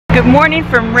Good morning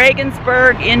from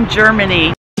Regensburg in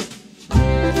Germany.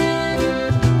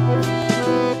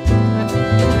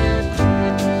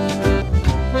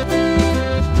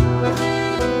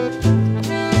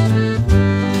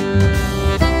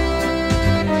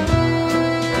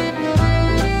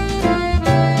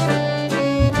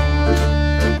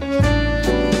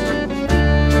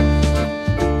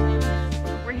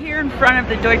 We're here in front of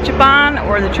the Deutsche Bahn,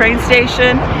 or the train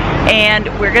station, and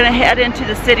we're going to head into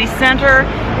the city center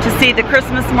to see the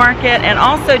Christmas market and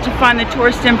also to find the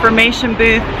tourist information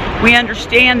booth. We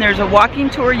understand there's a walking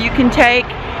tour you can take,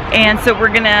 and so we're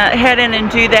going to head in and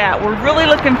do that. We're really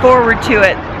looking forward to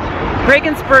it.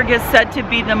 Regensburg is said to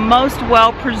be the most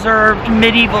well-preserved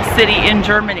medieval city in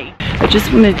Germany. I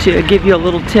just wanted to give you a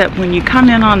little tip. When you come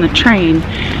in on the train,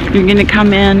 you're going to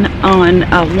come in on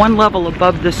one level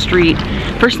above the street.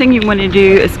 First thing you want to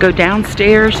do is go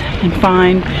downstairs and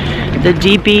find the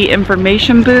DB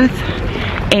information booth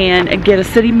and get a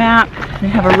city map. They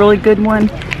have a really good one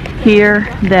here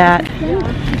that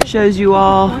shows you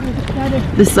all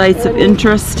the sites of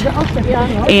interest,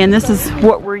 and this is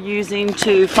what we're using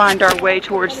to find our way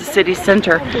towards the city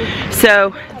center.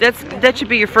 So that should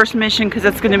be your first mission, because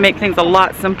that's going to make things a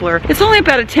lot simpler. It's only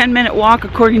about a 10-minute walk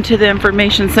according to the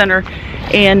information center,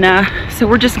 and so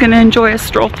we're just going to enjoy a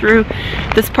stroll through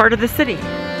this part of the city.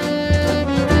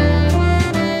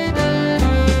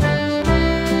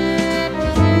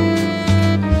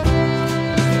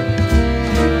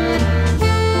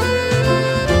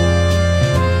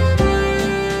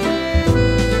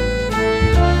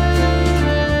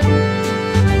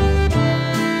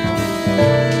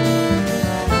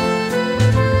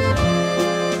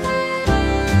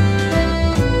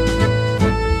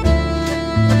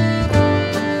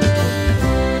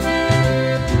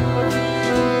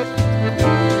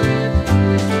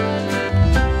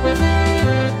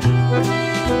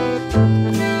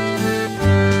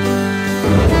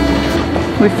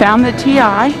 We found the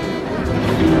TI,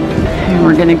 and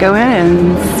we're going to go in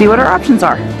and see what our options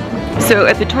are. So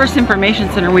at the Tourist Information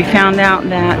Center, we found out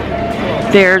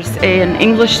that there's an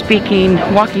English-speaking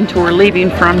walking tour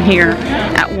leaving from here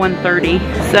at 1:30.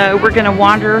 So we're going to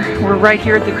wander. We're right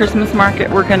here at the Christmas market.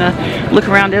 We're going to look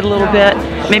around it a little bit,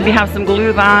 maybe have some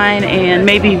Glühwein, and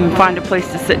maybe even find a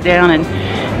place to sit down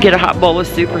and get a hot bowl of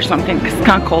soup or something, because it's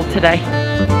kind of cold today.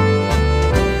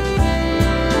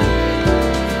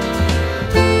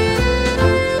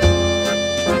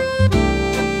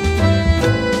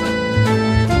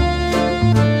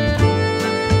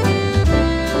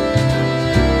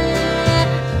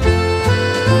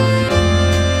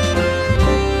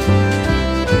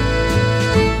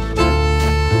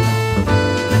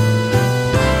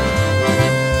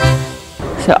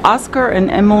 So Oscar and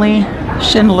Emily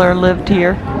Schindler lived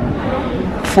here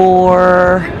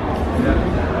for,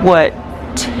 what,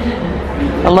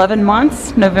 11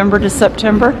 months, November to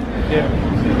September.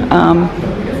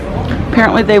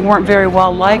 Apparently they weren't very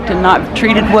well liked and not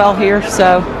treated well here,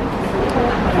 so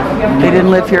they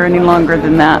didn't live here any longer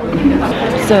than that.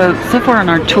 So far on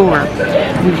our tour,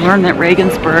 we've learned that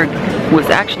Regensburg was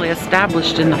actually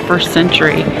established in the 1st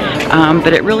century,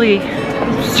 but it really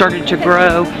started to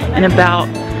grow in about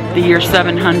the year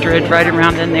 700, right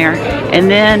around in there, and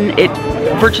then it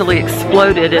virtually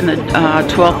exploded in the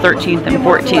 12th, 13th, and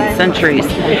 14th centuries.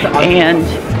 And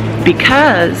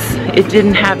because it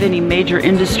didn't have any major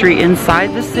industry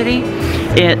inside the city,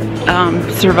 it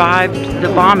survived the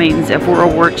bombings of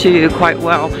World War II quite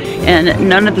well, and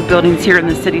none of the buildings here in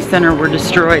the city center were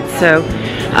destroyed. So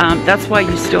that's why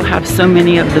you still have so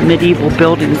many of the medieval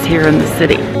buildings here in the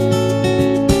city.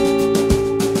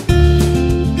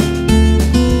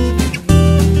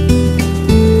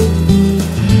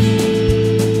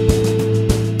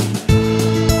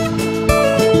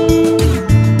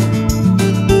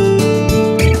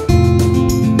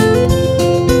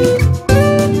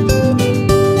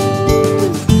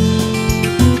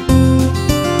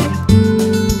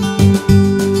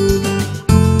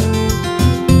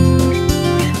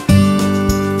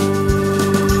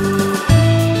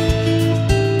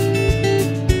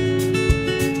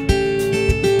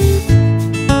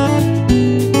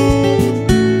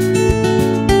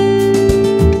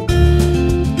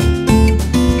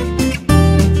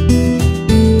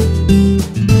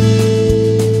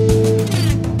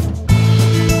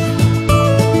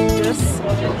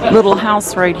 Little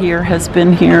house right here has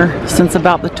been here since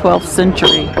about the 12th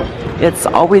century. It's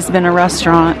always been a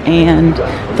restaurant, and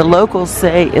the locals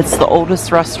say it's the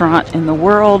oldest restaurant in the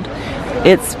world.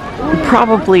 It's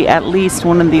probably at least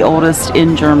one of the oldest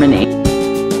in Germany.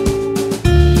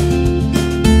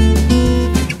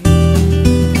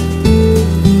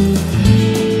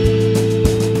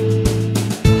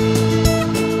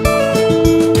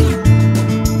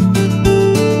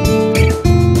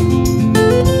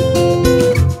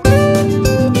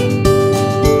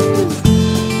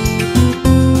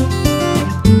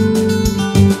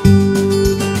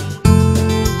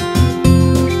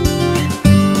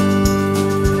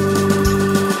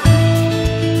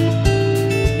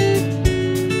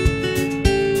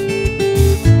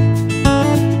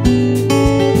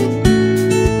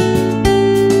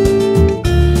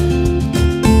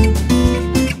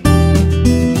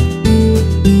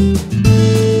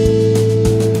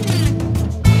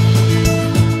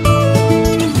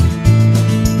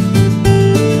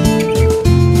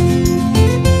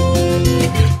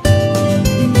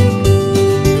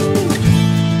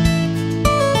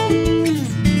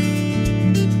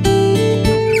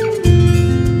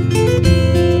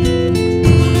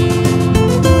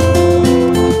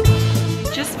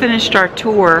 finished our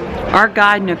tour. Our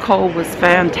guide Nicole was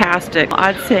fantastic.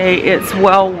 I'd say it's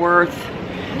well worth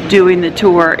doing the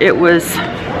tour. It was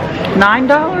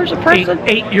 $9 a person?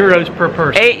 €8 per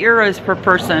person. €8 per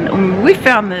person. We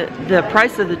found the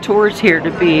price of the tours here to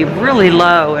be really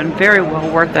low and very well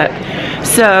worth it.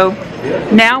 So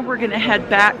now we're going to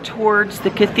head back towards the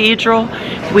cathedral.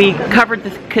 We covered the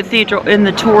cathedral in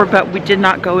the tour, but we did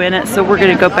not go in it, so we're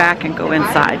going to go back and go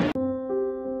inside.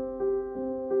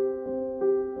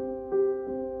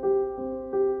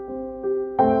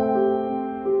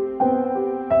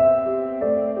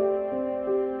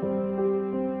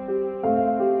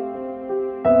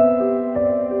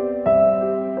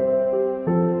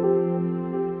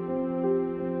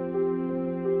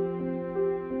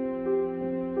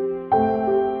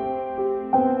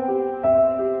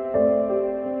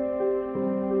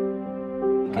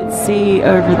 See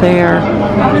over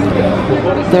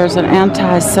there's an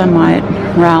anti-Semite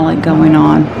rally going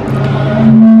on.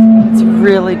 It's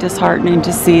really disheartening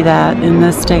to see that in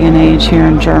this day and age here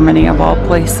in Germany, of all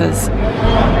places.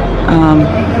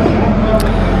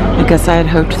 I guess I had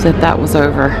hoped that was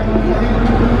over.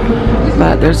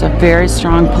 But there's a very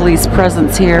strong police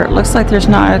presence here. It looks like there's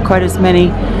not quite as many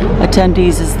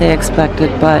attendees as they expected,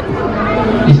 but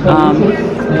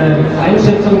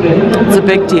it's a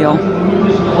big deal.